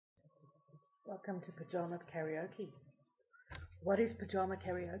Welcome to Pajama Karaoke. What is pajama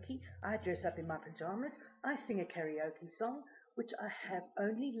karaoke? I dress up in my pajamas, I sing a karaoke song, which I have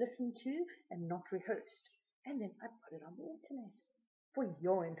only listened to and not rehearsed, and then I put it on the internet for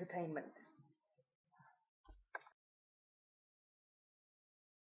your entertainment.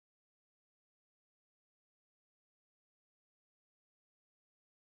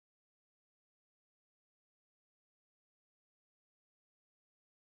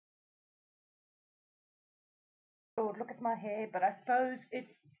 Lord, look at my hair, but I suppose it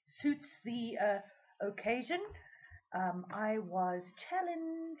suits the occasion. I was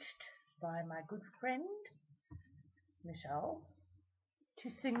challenged by my good friend Michelle to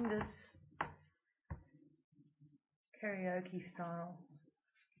sing this karaoke style.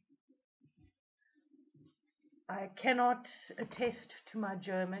 I cannot attest to my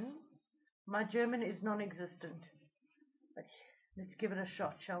German. My German is non-existent. But let's give it a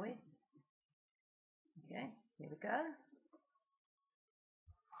shot, shall we? Okay, here we go.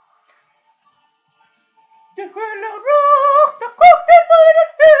 De Hölle roch, da guckt in meine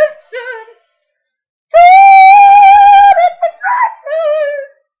Herzen.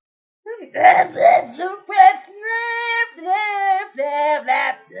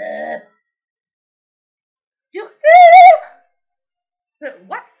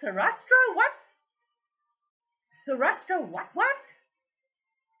 What? Sarastro? What? Sarastro? What? What?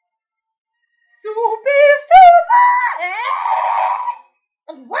 So bist du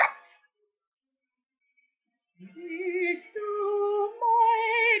mein? What? Bist du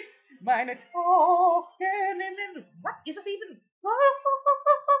meine Tochter? What is it even?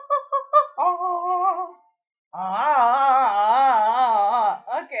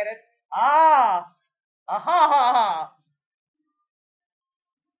 I get it. Aha.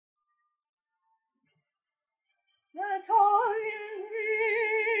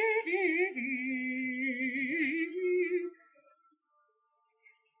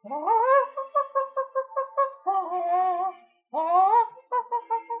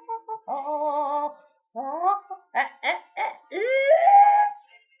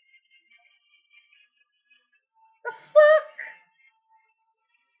 The fuck?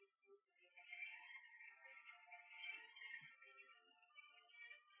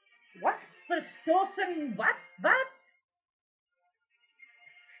 Was verstoßen? What?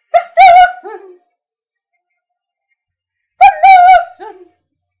 Verstoßen! Verlassen!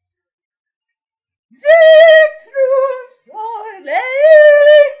 Zitrusfreude!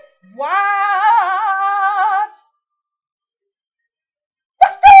 What?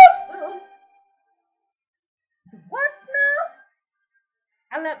 Verstoßen! What now?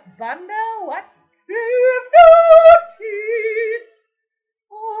 Alabanda? What? Hypnotic!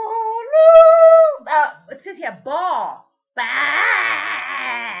 Oh no! It says here bar.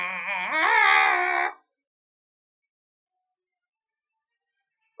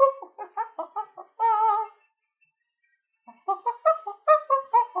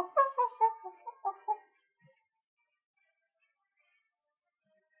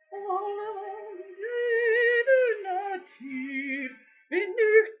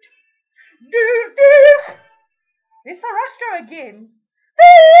 It's a rostro again.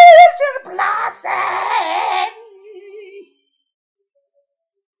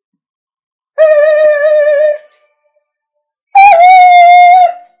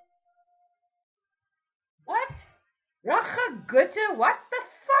 What? Rache Goethe, what the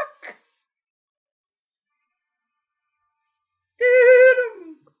fuck?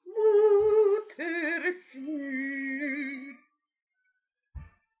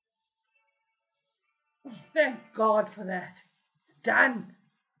 Thank God for that. It's done.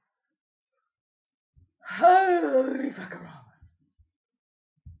 Holy fucker.